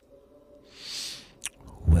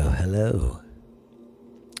Well, hello,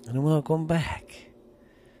 and welcome back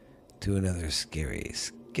to another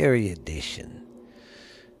scary edition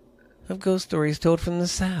of Ghost Stories Told from the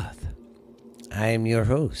South. I am your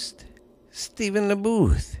host, Stephen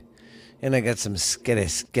LeBooth, and I got some scary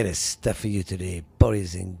stuff for you today,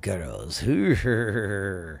 boys and girls.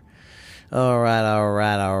 Alrighty.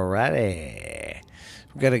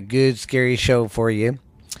 We've got a good, scary show for you.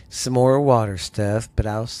 Some more water stuff, but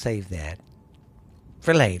I'll save that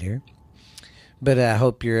for later. But I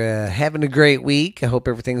hope you're having a great week. I hope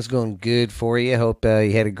everything's going good for you. I hope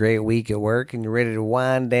you had a great week at work and you're ready to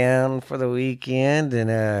wind down for the weekend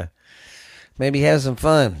and maybe have some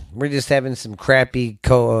fun. We're just having some crappy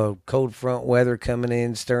cold front weather coming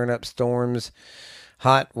in, stirring up storms.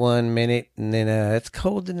 Hot one minute and then it's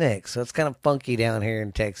cold the next. So it's kind of funky down here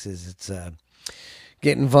in Texas. It's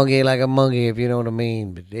getting funky like a monkey, if you know what I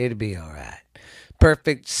mean. But it'll be all right.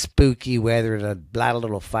 Perfect spooky weather to light a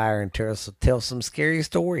little fire and tell some scary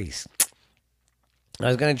stories. I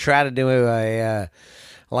was going to try to do a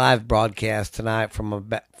live broadcast tonight from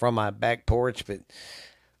my back porch, but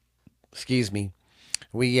excuse me,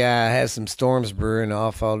 we had some storms brewing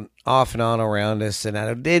off and on around us, and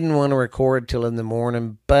I didn't want to record till in the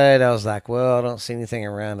morning, but I was like, well, I don't see anything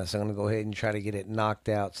around us. I'm going to go ahead and try to get it knocked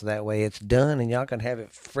out so that way it's done and y'all can have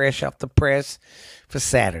it fresh off the press for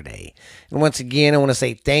Saturday. And once again, I want to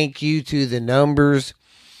say thank you to the numbers.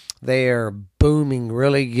 They are booming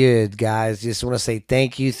really good, guys. Just want to say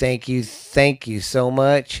thank you so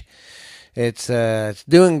much. It's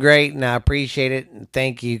doing great, and I appreciate it, and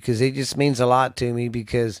thank you, because it just means a lot to me,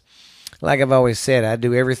 because like I've always said, I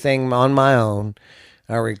do everything on my own.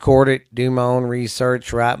 I record it, do my own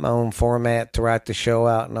research, write my own format to write the show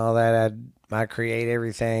out and all that. I create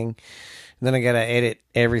everything. And then I got to edit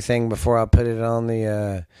everything before I put it on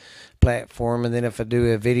the platform. And then if I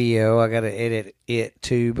do a video, I got to edit it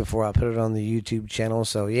too before I put it on the YouTube channel.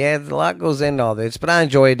 So yeah, a lot goes into all this, but I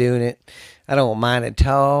enjoy doing it. I don't mind it at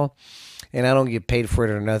all. And I don't get paid for it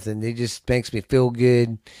or nothing. It just makes me feel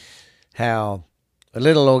good how a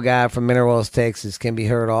little old guy from Mineral Wells, Texas can be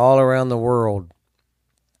heard all around the world.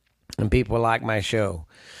 And people like my show.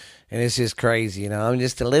 And it's just crazy, you know. I'm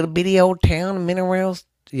just a little bitty old town in Mineral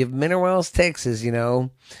Wells, Texas, you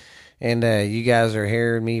know. And you guys are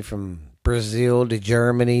hearing me from Brazil to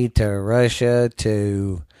Germany to Russia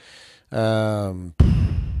to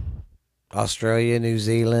Australia, New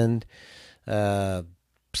Zealand,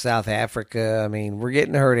 South Africa. I mean, we're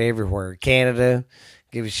getting heard everywhere. Canada.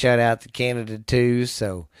 Give a shout out to Canada too.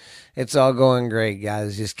 So it's all going great,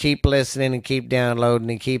 guys. Just keep listening and keep downloading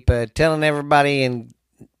and keep telling everybody, and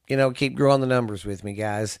keep growing the numbers with me,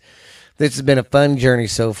 guys. This has been a fun journey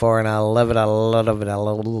so far, and I love it. I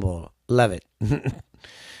love it.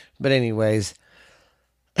 But anyways,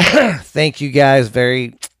 thank you guys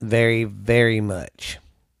very, very, very much.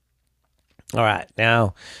 All right,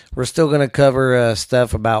 now we're still going to cover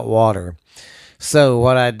stuff about water. So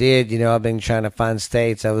what I did, I've been trying to find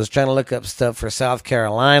states. I was trying to look up stuff for South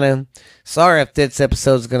Carolina. Sorry if this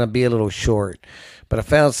episode's going to be a little short, but I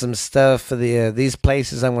found some stuff for these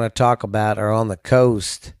places I'm going to talk about are on the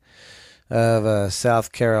coast of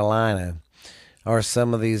South Carolina, or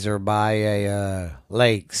some of these are by a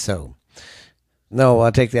lake. So no,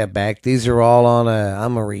 I'll take that back. These are all on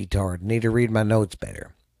I'm a retard. Need to read my notes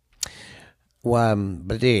better.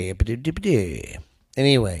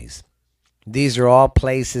 Anyways, these are all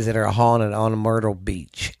places that are haunted on Myrtle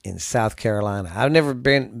Beach in South Carolina. I've never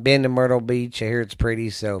been to Myrtle Beach. I hear it's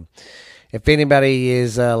pretty. So if anybody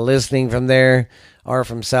is listening from there or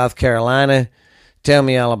from South Carolina, tell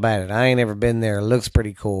me all about it. I ain't never been there. It looks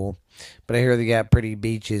pretty cool. But I hear they got pretty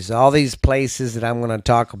beaches. All these places that I'm going to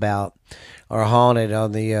talk about are haunted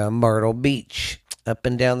on the Myrtle Beach up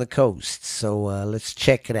and down the coast. So let's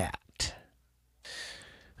check it out.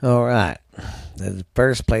 All right. The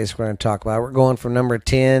first place we're going to talk about, we're going from number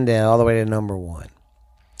 10 to all the way to number 1.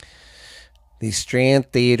 The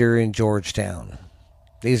Strand Theater in Georgetown.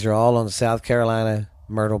 These are all on South Carolina,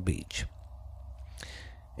 Myrtle Beach.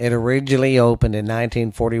 It originally opened in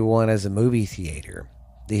 1941 as a movie theater.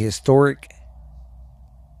 The historic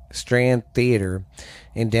Strand Theater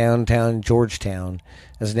in downtown Georgetown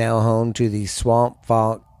is now home to the Swamp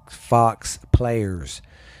Fox Players,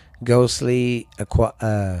 ghostly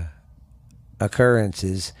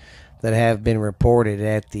occurrences that have been reported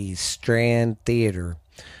at the Strand Theater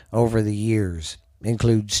over the years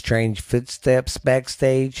include strange footsteps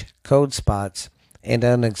backstage, cold spots, and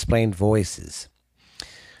unexplained voices.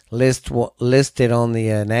 Listed on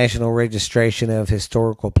the National Registration of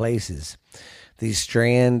Historical Places, the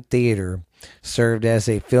Strand Theater served as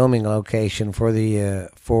a filming location for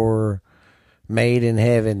Made in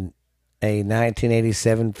Heaven, a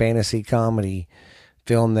 1987 fantasy comedy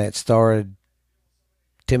film that starred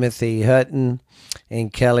Timothy Hutton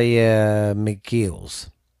and Kelly McGills.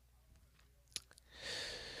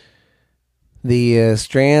 The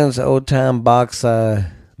Strand's old-time box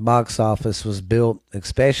office was built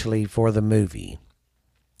especially for the movie.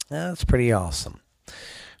 That's pretty awesome.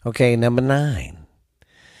 Okay, number 9.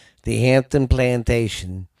 The Hampton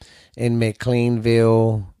Plantation in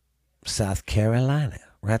McLeanville, South Carolina,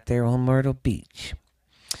 right there on Myrtle Beach.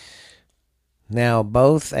 Now,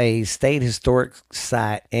 both a state historic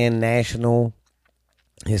site and national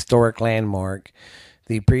historic landmark,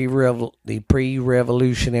 the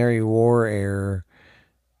pre-Revolutionary War era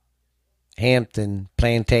Hampton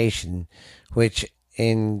Plantation, which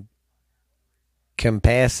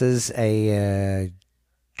encompasses a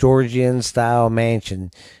Georgian-style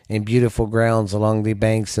mansion and beautiful grounds along the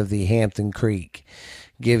banks of the Hampton Creek,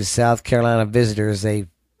 gives South Carolina visitors a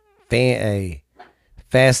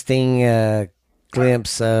fasting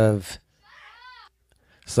glimpse of.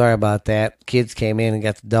 Sorry about that. Kids came in and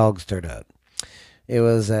got the dog stirred up. It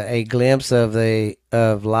was a glimpse of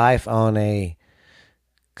life on a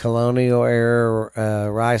colonial era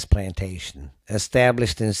rice plantation.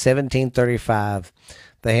 Established in 1735,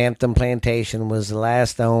 the Hampton Plantation was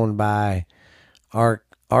last owned by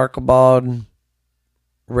Archibald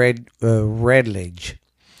Redledge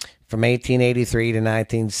from 1883 to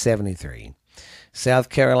 1973. South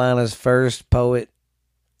Carolina's first poet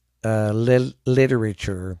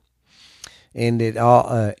literature, and it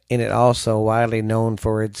also widely known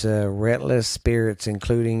for its restless spirits,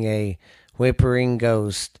 including a whimpering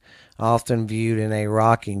ghost, often viewed in a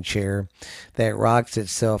rocking chair that rocks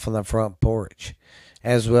itself on the front porch,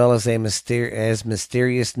 as well as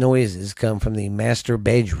mysterious noises come from the master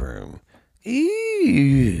bedroom.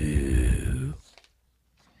 Ew.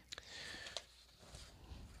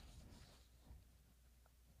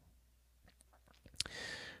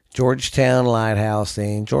 Georgetown Lighthouse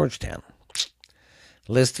in Georgetown.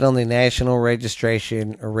 Listed on the National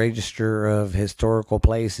Register of Historical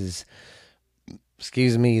Places.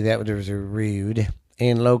 Excuse me, that was rude.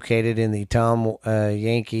 And located in the Tom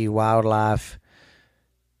Yankee Wildlife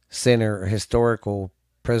Center Historical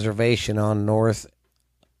Preservation on North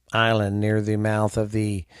Island near the mouth of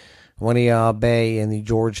the Winnebago Bay, in the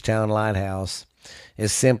Georgetown Lighthouse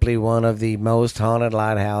is simply one of the most haunted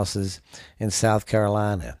lighthouses in South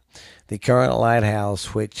Carolina. The current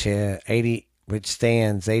lighthouse, which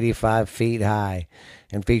stands 85 feet high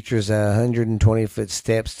and features 120-foot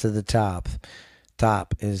steps to the top,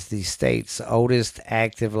 is the state's oldest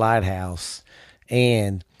active lighthouse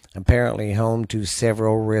and apparently home to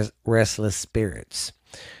several restless spirits.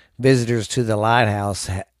 Visitors to the lighthouse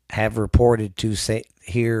have reported to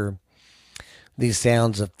hear the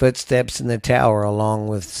sounds of footsteps in the tower, along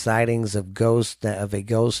with sightings of a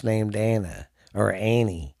ghost named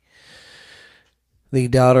Annie, the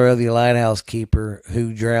daughter of the lighthouse keeper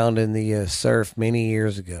who drowned in the surf many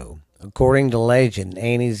years ago. According to legend,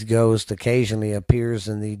 Annie's ghost occasionally appears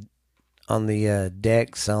on the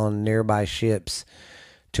decks on nearby ships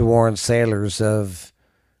to warn sailors of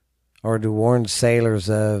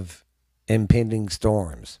impending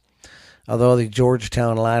storms. Although the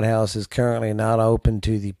Georgetown Lighthouse is currently not open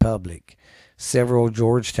to the public, several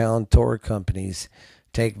Georgetown tour companies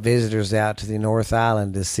take visitors out to the North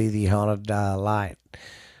Island to see the haunted light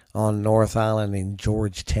on North Island in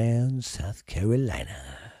Georgetown, South Carolina.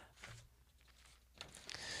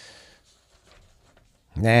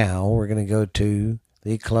 Now we're going to go to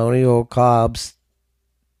the Colonial Cobb's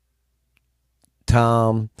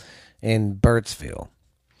Tom in Burtsville.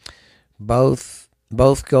 Both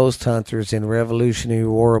ghost hunters and Revolutionary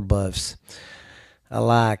War buffs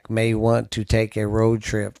alike may want to take a road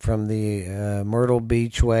trip from the Myrtle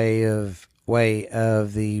Beach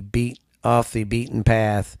off the beaten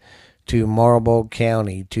path to Marlborough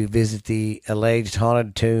County to visit the alleged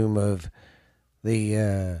haunted tomb of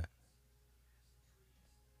the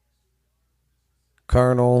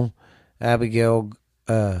Colonel Abel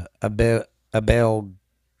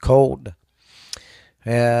Colt,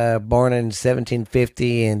 born in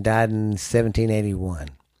 1750 and died in 1781.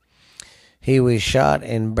 He was shot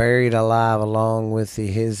and buried alive along with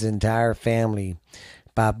his entire family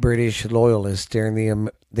by British loyalists during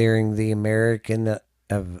the American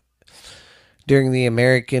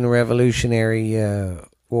Revolutionary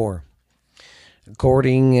War.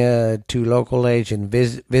 According to local legend,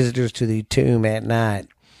 visitors to the tomb at night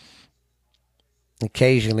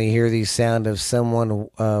occasionally hear the sound of someone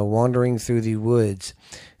wandering through the woods,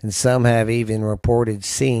 and some have even reported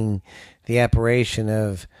seeing the apparition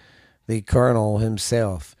of the colonel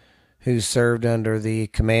himself, who served under the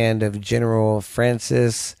command of General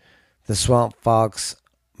Francis the Swamp Fox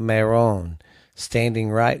Maron, standing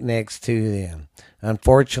right next to them.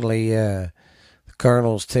 Unfortunately, the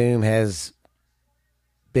colonel's tomb has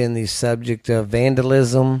been the subject of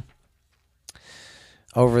vandalism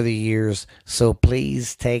over the years, so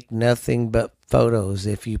please take nothing but photos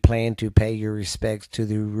if you plan to pay your respects to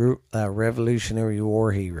the Revolutionary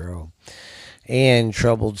War hero and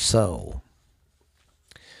troubled soul.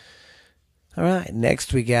 All right,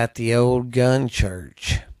 next we got the Old Gun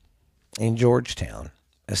Church in Georgetown.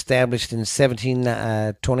 Established in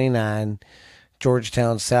 1729,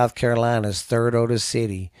 Georgetown, South Carolina's third oldest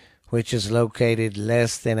city, which is located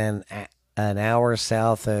less than an hour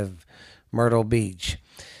south of Myrtle Beach,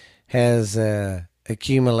 has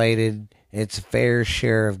accumulated its fair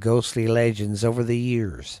share of ghostly legends over the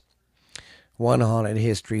years. One haunted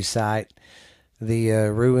history site, the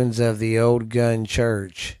ruins of the Old Gun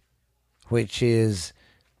Church, which was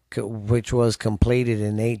completed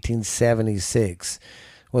in 1876,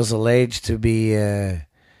 was alleged to be a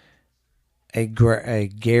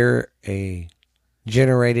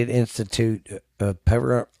generated institute of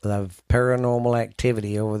paranormal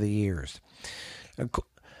activity over the years.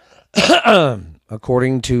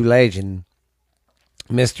 According to legend,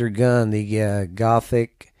 Mr. Gunn, the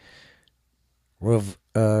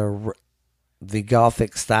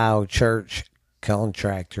Gothic style church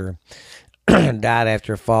contractor, died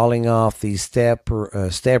after falling off the step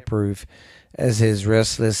roof, as his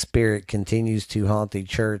restless spirit continues to haunt the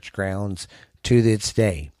church grounds to this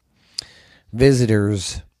day.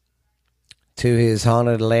 Visitors to his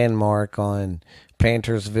haunted landmark on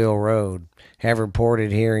Plantersville Road have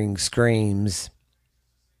reported hearing screams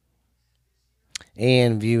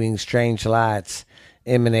and viewing strange lights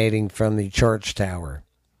emanating from the church tower.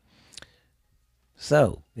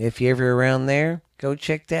 So, if you're ever around there, go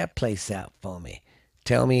check that place out for me.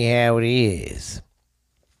 Tell me how it is.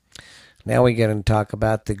 Now we're going to talk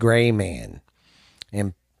about the Gray Man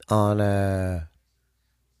on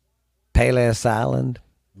Palos Island,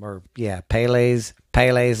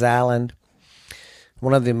 Palos Island.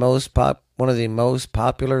 One of the most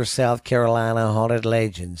popular South Carolina haunted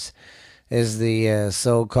legends is the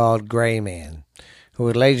so-called Gray Man, who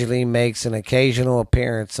allegedly makes an occasional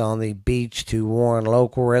appearance on the beach to warn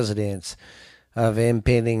local residents of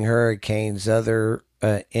impending hurricanes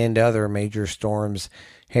and other major storms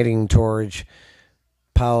heading towards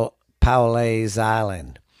Palos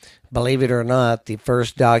Island. Believe it or not, the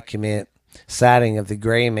first document sighting of the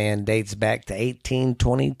Gray Man dates back to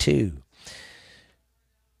 1822.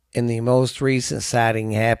 And the most recent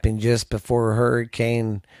sighting happened just before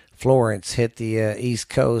Hurricane Florence hit the East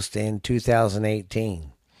Coast in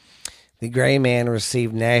 2018. The Gray Man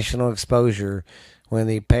received national exposure when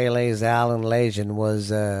the Palos Island legend was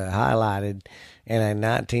highlighted in a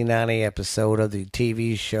 1990 episode of the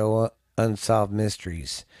TV show Unsolved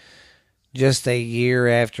Mysteries. Just a year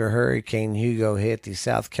after Hurricane Hugo hit the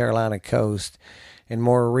South Carolina coast, and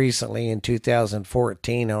more recently in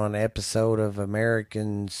 2014 on an episode of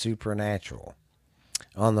American Supernatural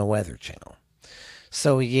on the Weather Channel.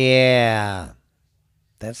 So yeah,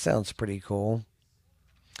 that sounds pretty cool.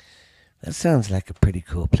 That sounds like a pretty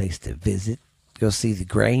cool place to visit. Go see the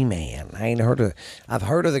Gray Man. I've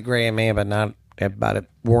heard of the Gray Man, but not about it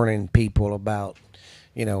warning people about,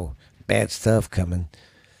 bad stuff coming.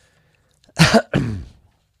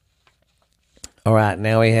 All right,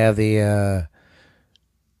 now we have the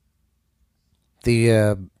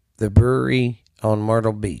brewery on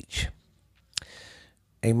Myrtle Beach.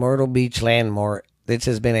 A Myrtle Beach landmark. This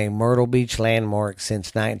has been a Myrtle Beach landmark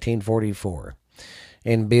since 1944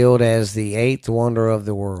 and billed as the eighth wonder of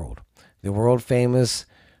the world. The world-famous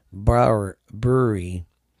brewery,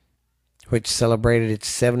 which celebrated its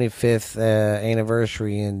 75th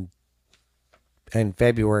anniversary in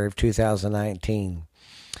February of 2019,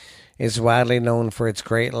 is widely known for its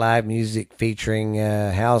great live music featuring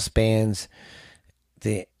house bands,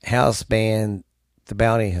 the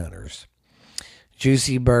Bounty Hunters,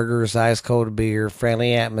 juicy burgers, ice-cold beer,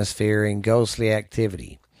 friendly atmosphere, and ghostly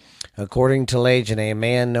activity. According to legend, a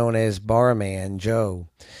man known as Barman Joe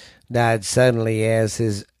died suddenly at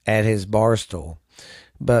his bar stool,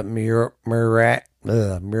 but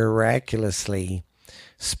miraculously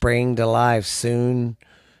sprang to life soon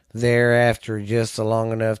thereafter, just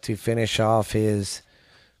long enough to finish off his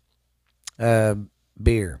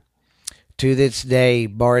beer. To this day,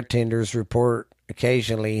 bartenders report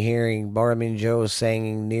occasionally hearing Barman Joe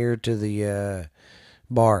singing near to the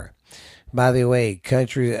bar. By the way,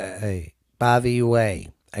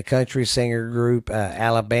 a country singer group,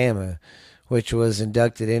 Alabama, which was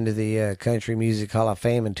inducted into the Country Music Hall of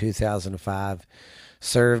Fame in 2005,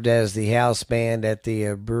 served as the house band at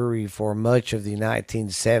the brewery for much of the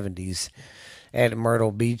 1970s at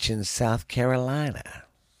Myrtle Beach in South Carolina.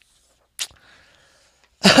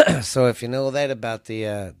 So if you know that about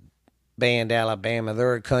the band Alabama,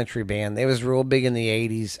 they're a country band. They was real big in the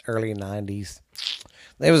 80s, early 90s.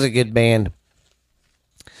 They was a good band.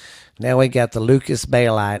 Now we got the Lucas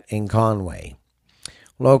Baylite in Conway.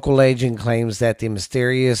 Local legend claims that the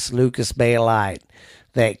mysterious Lucas Baylite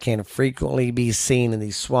that can frequently be seen in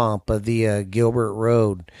the swamp of the Gilbert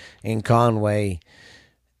Road in Conway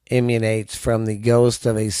emanates from the ghost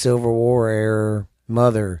of a Civil War era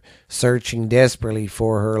mother searching desperately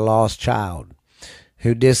for her lost child,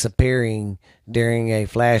 who disappearing during a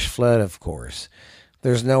flash flood, of course.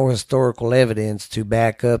 There's no historical evidence to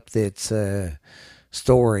back up its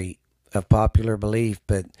story of popular belief,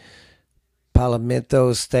 but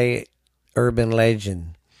Palomito's state urban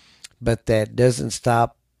legend. But that doesn't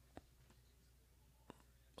stop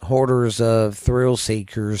hoarders of thrill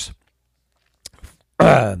seekers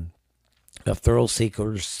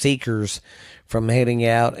seekers from heading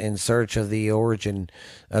out in search of the origin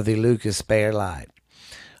of the Lucas Baylite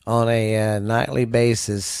on a nightly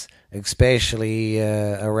basis, especially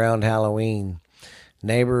around Halloween.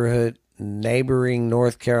 Neighboring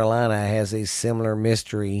North Carolina has a similar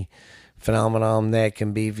mystery phenomenon that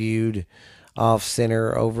can be viewed off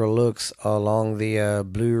center overlooks along the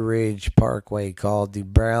Blue Ridge Parkway called the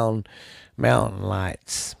Brown Mountain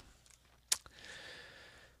Lights.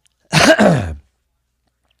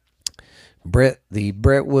 The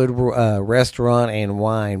Brentwood Restaurant and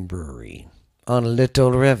Wine Brewery on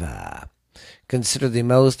Little River, considered the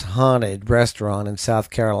most haunted restaurant in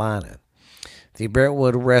South Carolina. The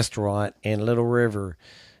Brentwood Restaurant in Little River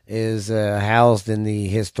is housed in the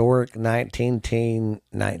historic 19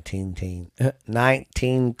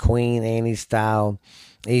 Queen Anne style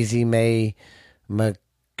Easy May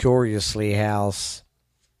McCuriously house,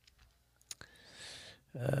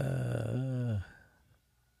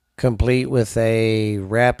 complete with a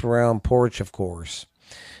wrapped around porch, of course,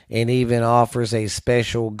 and even offers a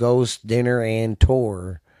special ghost dinner and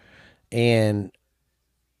tour. And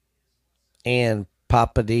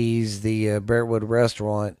Papa D's, the Brentwood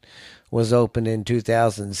restaurant, was opened in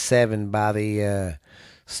 2007 by the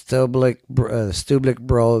Stublick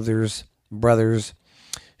brothers,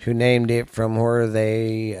 who named it from where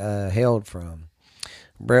they hailed from,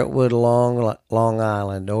 Brentwood, Long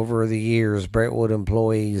Island. Over the years, Brentwood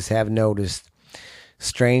employees have noticed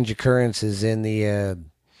strange occurrences in the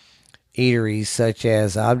eateries, such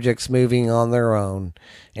as objects moving on their own,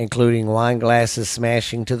 including wine glasses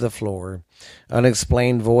smashing to the floor,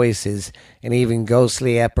 unexplained voices, and even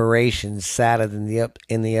ghostly apparitions sighted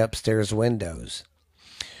in the upstairs windows.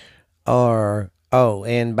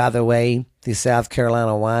 And by the way, the South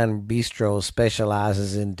Carolina Wine Bistro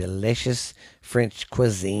specializes in delicious French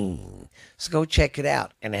cuisine. So go check it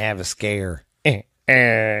out and have a scare.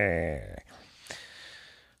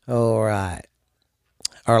 All right.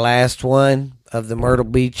 Our last one of the Myrtle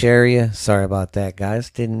Beach area. Sorry about that,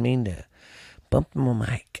 guys. Didn't mean to bump my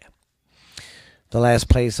mic. The last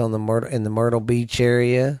place in the Myrtle Beach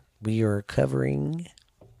area we are covering.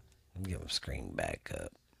 Get my screen back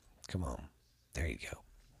up. Come on. There you go.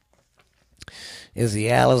 Is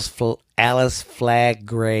the Alice Flagg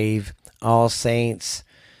Grave, All Saints.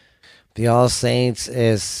 The All Saints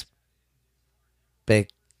is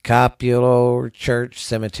Spectacular Church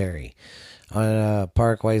Cemetery on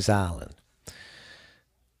Parkways Island.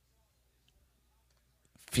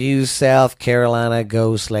 Few South Carolina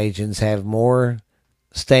ghost legends have more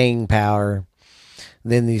staying power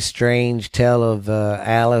than the strange tale of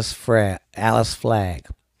Alice Flagg,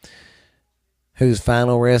 whose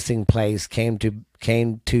final resting place came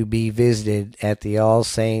to be visited at the All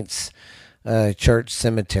Saints Church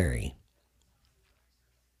Cemetery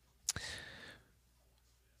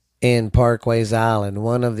in Parkways Island,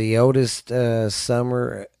 one of the oldest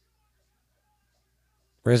summer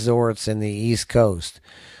resorts in the East Coast.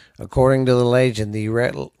 According to the legend, the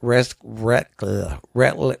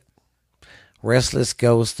restless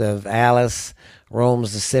ghost of Alice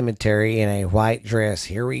roams the cemetery in a white dress.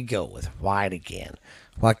 Here we go with white again.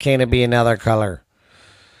 Why can't it be another color?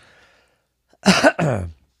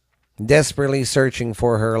 Desperately searching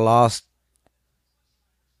for her lost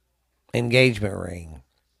engagement ring.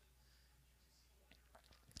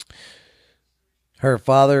 Her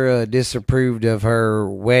father disapproved of her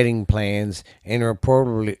wedding plans and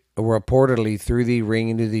reportedly threw the ring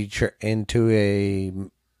into a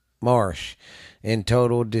marsh in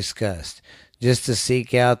total disgust. just to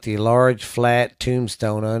seek out the large flat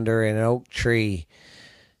tombstone under an oak tree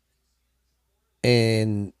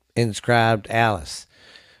and inscribed Alice.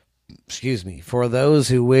 Excuse me. For those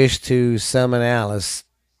who wish to summon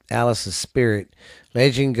Alice's spirit,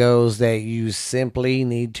 legend goes that you simply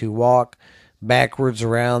need to walk backwards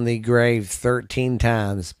around the grave 13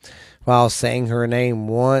 times while saying her name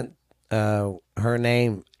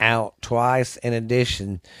out twice. In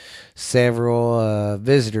addition, several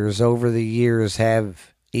visitors over the years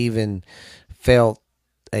have even felt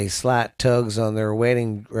a slight tugs on their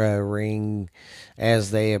wedding ring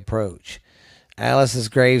as they approach. Alice's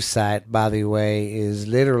gravesite, by the way, is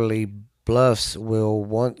literally bluffs. Will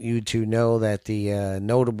want you to know that the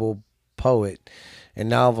notable poet and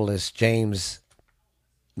novelist James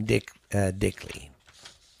Dickley.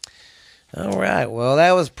 All right, well,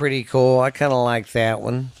 that was pretty cool. I kind of like that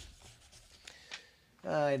one.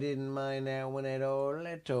 I didn't mind that one at all.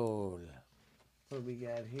 What we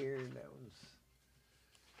got here? That was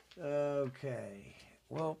okay.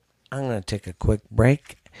 Well, I'm going to take a quick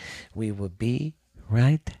break. We will be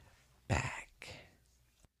right back.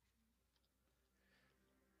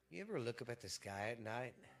 You ever look up at the sky at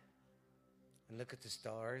night and look at the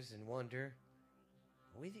stars and wonder,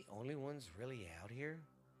 are we the only ones really out here?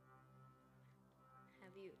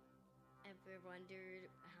 Have you ever wondered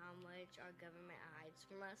how much our government hides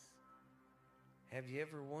from us? Have you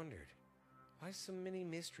ever wondered why so many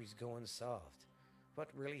mysteries go unsolved? What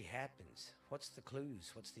really happens? What's the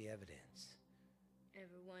clues? What's the evidence?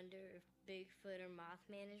 Ever wonder if Bigfoot or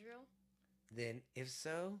Mothman is real? Then, if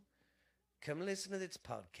so, come listen to this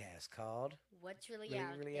podcast called What's Really,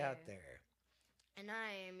 really out There. And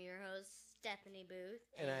I am your host, Stephanie Booth.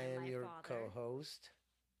 And I am your father. co-host,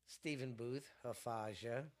 Stephen Booth,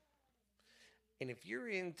 Hafaja. And if you're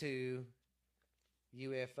into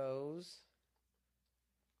UFOs,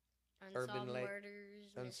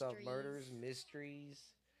 unsolved murders, mysteries,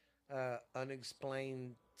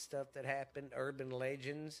 unexplained stuff that happened, urban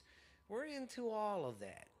legends, we're into all of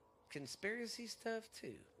that. Conspiracy stuff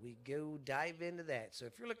too. We go dive into that. So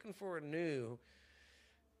if you're looking for a new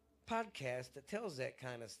podcast that tells that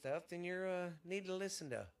kind of stuff, then you need to listen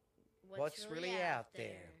to What's Really Out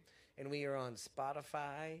There. And we are on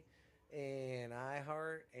Spotify and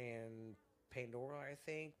iHeart and Pandora, I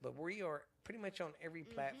think. But we are pretty much on every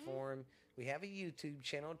platform. We have a YouTube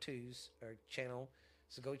channel channel.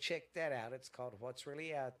 So go check that out. It's called What's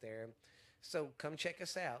Really Out There. So come check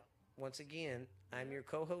us out. Once again, I'm your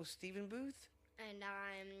co-host, Stephen Booth. And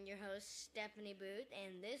I'm your host, Stephanie Booth.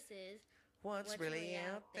 And this is What's really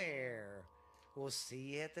out there. We'll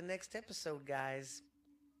see you at the next episode, guys.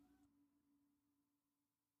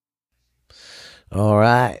 All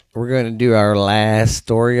right, we're going to do our last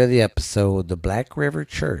story of the episode, the Black River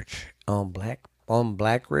Church on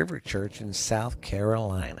Black River Church in South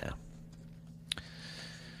Carolina.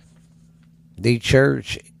 The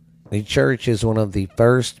church is one of the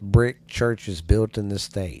first brick churches built in the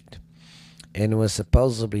state, and was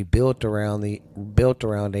supposedly built around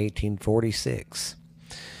 1846.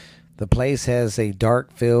 The place has a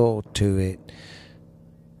dark feel to it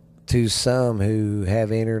to some who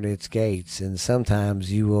have entered its gates, and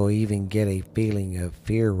sometimes you will even get a feeling of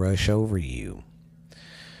fear rush over you.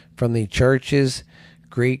 From the church's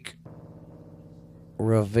Greek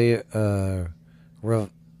revealing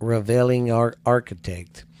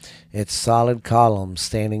architect, its solid columns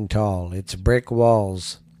standing tall, its brick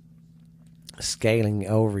walls scaling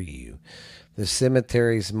over you, the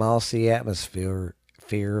cemetery's mossy atmosphere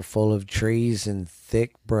full of trees and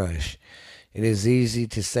thick brush, it is easy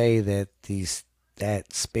to say that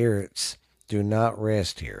spirits do not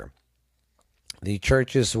rest here. The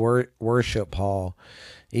church's worship hall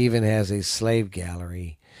even has a slave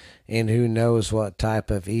gallery, and who knows what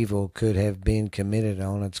type of evil could have been committed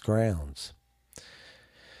on its grounds.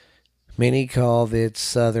 Many call it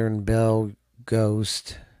Southern Belle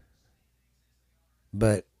Ghost,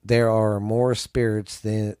 but there are more spirits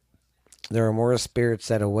that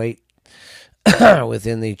await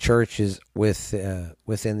within the church's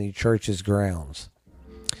grounds.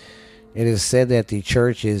 It is said that the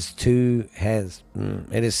church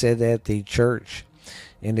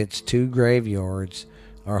and its two graveyards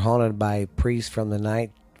are haunted by a priest from the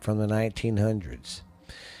 1900s.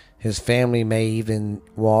 His family may even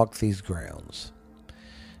walk these grounds.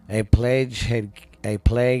 A plague had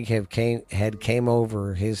came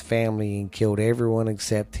over his family and killed everyone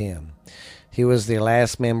except him. He was the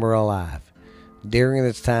last member alive. During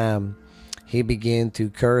this time, he began to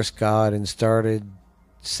curse God and started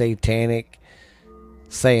satanic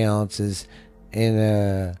seances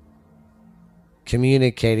and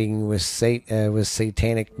communicating with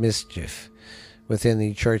satanic mischief. within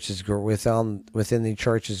the church's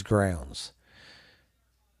grounds.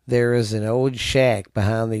 There is an old shack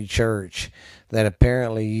behind the church that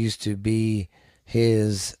apparently used to be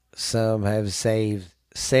his. Some have said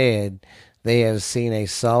they have seen a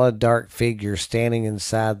solid dark figure standing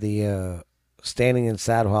inside while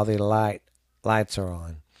the lights are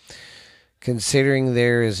on. Considering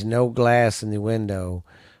there is no glass in the window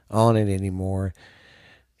on it anymore,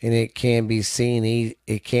 and it can't be seen that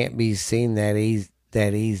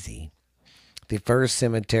easy. The first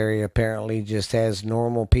cemetery apparently just has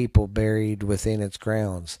normal people buried within its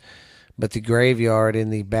grounds, but the graveyard in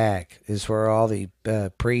the back is where all the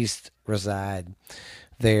priests reside.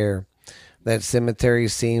 There, that cemetery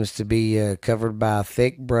seems to be covered by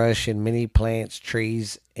thick brush and many plants,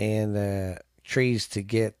 trees to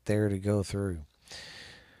get there to go through.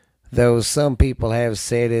 Though some people have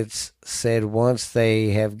said once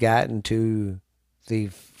they have gotten to the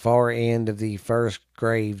far end of the first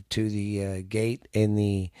grave to the gate in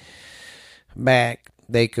the back,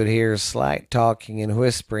 they could hear slight talking and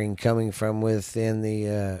whispering coming from within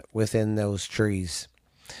those trees.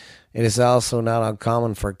 It is also not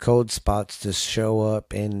uncommon for cold spots to show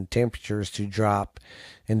up and temperatures to drop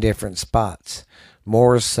in different spots,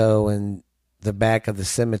 more so in the back of the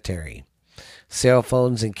cemetery. Cell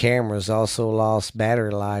phones and cameras also lost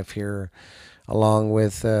battery life here, along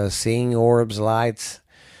with seeing orbs, lights,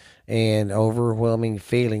 and overwhelming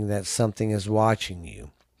feeling that something is watching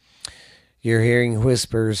you. You're hearing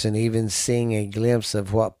whispers and even seeing a glimpse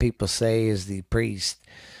of what people say is the priest.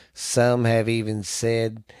 Some have even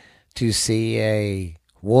said to see a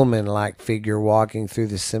woman-like figure walking through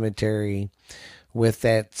the cemetery with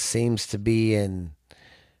that seems to be an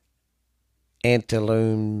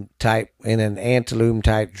antaloom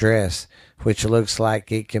type dress, which looks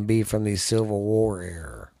like it can be from the Civil War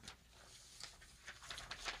era.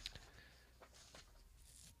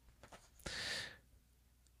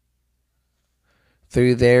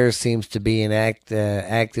 Through there seems to be an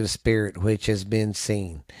active spirit which has been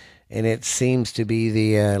seen, and it seems to be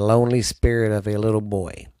the lonely spirit of a little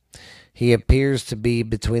boy. He appears to be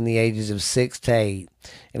between the ages of 6 to 8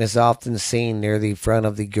 and is often seen near the front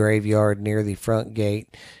of the graveyard near the front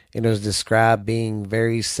gate and is described being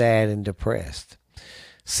very sad and depressed.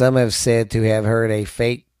 Some have said to have heard a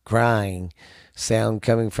faint crying sound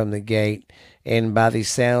coming from the gate, and by the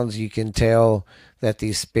sounds you can tell that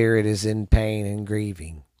the spirit is in pain and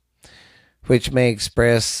grieving, which may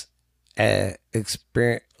express with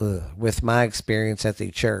my experience at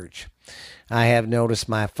the church. I have noticed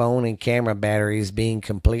my phone and camera batteries being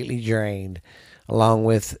completely drained, along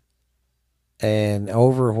with an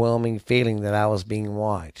overwhelming feeling that I was being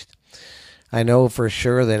watched. I know for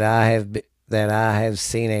sure that I have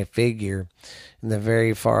seen a figure in the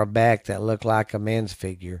very far back that looked like a man's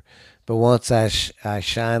figure, but once I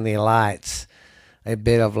shine a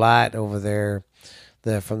bit of light over there,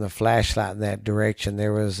 from the flashlight in that direction,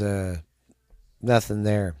 there was nothing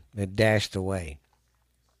there. It dashed away.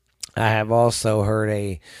 I have also heard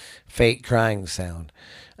a faint crying sound.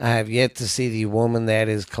 I have yet to see the woman that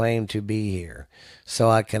is claimed to be here, so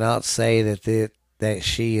I cannot say that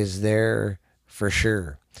she is there for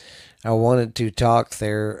sure. I wanted to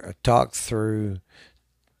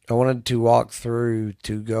walk through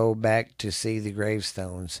to go back to see the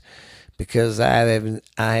gravestones, because I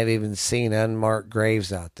have even seen unmarked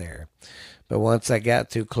graves out there. But once I got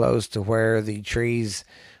too close to where the tree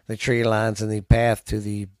lines and the path to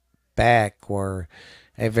the back were,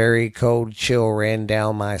 a very cold chill ran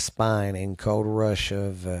down my spine and cold rush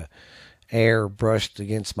of air brushed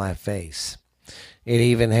against my face. It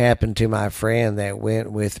even happened to my friend that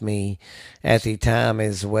went with me at the time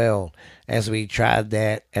as well, as we tried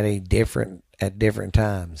that at different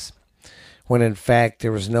times, when in fact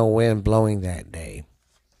there was no wind blowing that day.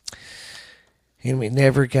 And we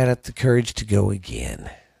never got up the courage to go again.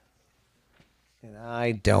 And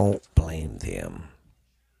I don't blame them.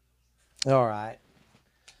 All right.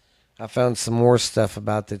 I found some more stuff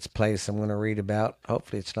about this place I'm going to read about.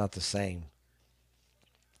 Hopefully it's not the same.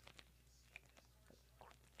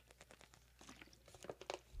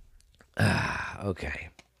 Okay.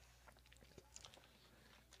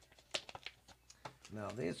 Now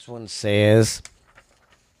this one says,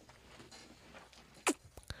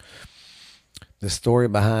 the story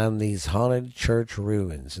behind these haunted church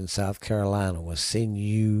ruins in South Carolina was seeing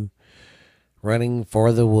you running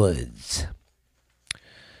for the woods.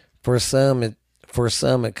 For some, it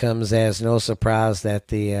comes as no surprise that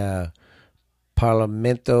the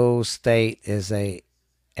Parlamento State is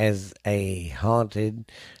a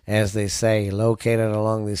haunted, as they say, located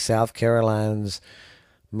along the South Carolina's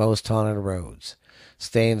most haunted roads.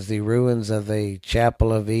 stands the ruins of a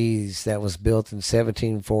chapel of ease that was built in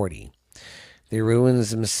 1740. The ruins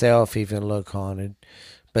themselves even look haunted,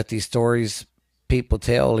 but the stories people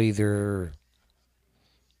tell either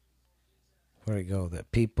where do you go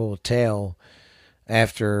that people tell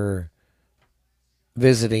after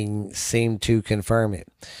visiting seem to confirm it.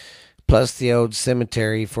 Plus, the old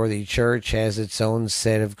cemetery for the church has its own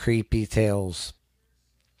set of creepy tales.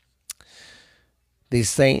 The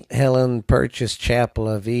St. Helen Purchase Chapel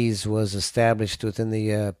of Ease was established within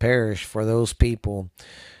the parish for those people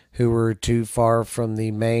who were too far from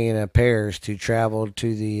the main parish to travel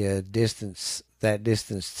to the distance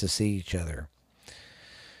to see each other.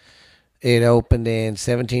 It opened in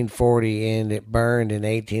 1740 and it burned in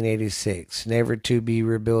 1886, never to be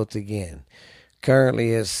rebuilt again.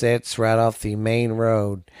 Currently, it sits right off the main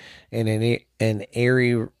road, and an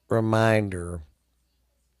eerie reminder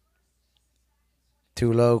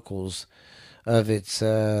to locals of its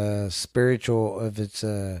spiritual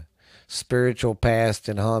past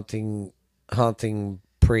and haunting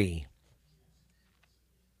pre.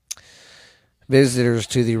 Visitors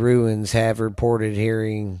to the ruins have reported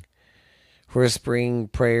hearing whispering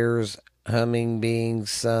prayers, humming being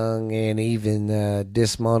sung, and even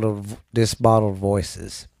disembodied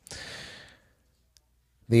voices.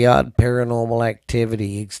 The odd paranormal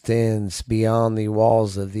activity extends beyond the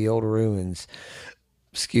walls of the old ruins,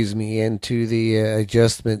 into the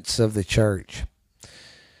adjustments of the church.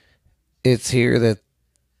 It's here that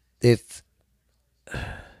it's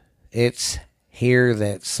it's here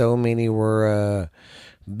that so many were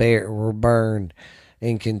burned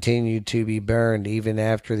and continue to be burned even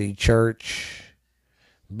after the church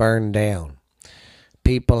burned down.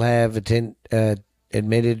 People have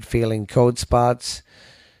admitted feeling cold spots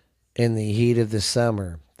in the heat of the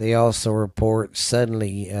summer. They also report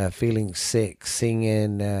suddenly feeling sick, seeing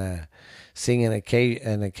an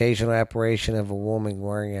occasional apparition of a woman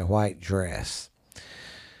wearing a white dress.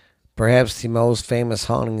 Perhaps the most famous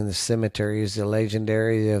haunting in the cemetery is the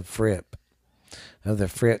legendary of the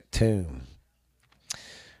Fripp tomb.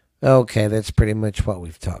 Okay, that's pretty much what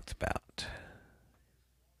we've talked about.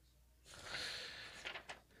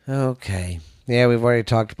 Okay. Yeah, we've already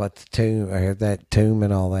talked about the tomb. I heard that tomb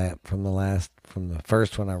and all that from the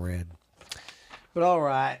first one I read. But all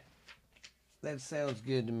right. That sounds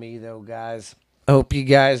good to me, though, guys. I hope you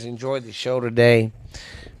guys enjoyed the show today.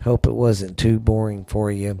 Hope it wasn't too boring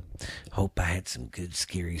for you. Hope I had some good,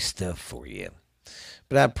 scary stuff for you.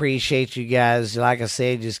 But I appreciate you guys. Like I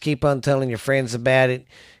said, just keep on telling your friends about it.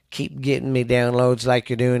 Keep getting me downloads like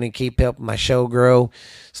you're doing and keep helping my show grow.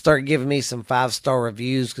 Start giving me some 5-star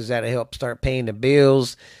reviews because that'll help start paying the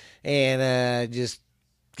bills. And just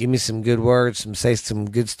give me some good words, say some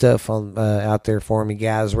good stuff on out there for me,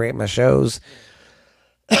 guys. Rate my shows.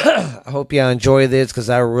 I hope y'all enjoy this because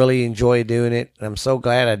I really enjoy doing it. And I'm so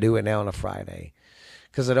glad I do it now on a Friday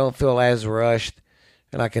because I don't feel as rushed.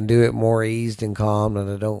 And I can do it more eased and calm,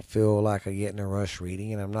 and I don't feel like I get in a rush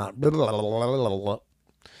reading, and I'm not.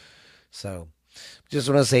 So, just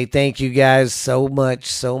want to say thank you guys so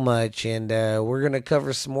much, and we're gonna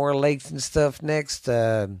cover some more lakes and stuff next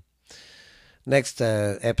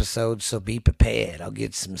episode. So be prepared. I'll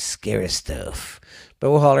get some scary stuff,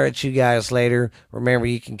 but we'll holler at you guys later. Remember,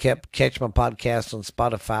 you can catch my podcast on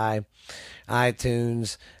Spotify,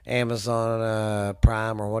 iTunes, Amazon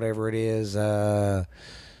Prime, or whatever it is.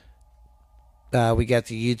 We got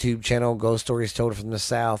the YouTube channel, Ghost Stories Told from the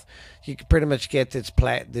South. You can pretty much get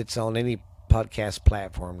that's on any podcast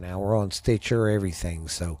platform now. We're on Stitcher, everything.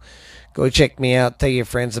 So go check me out. Tell your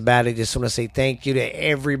friends about it. Just want to say thank you to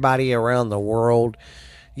everybody around the world.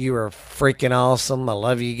 You are freaking awesome. I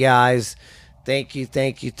love you guys. Thank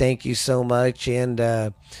you so much.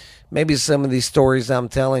 And maybe some of these stories I'm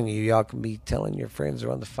telling you, y'all can be telling your friends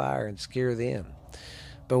around the fire and scare them.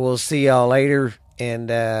 But we'll see y'all later. And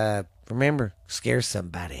remember, scare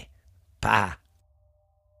somebody. Bye.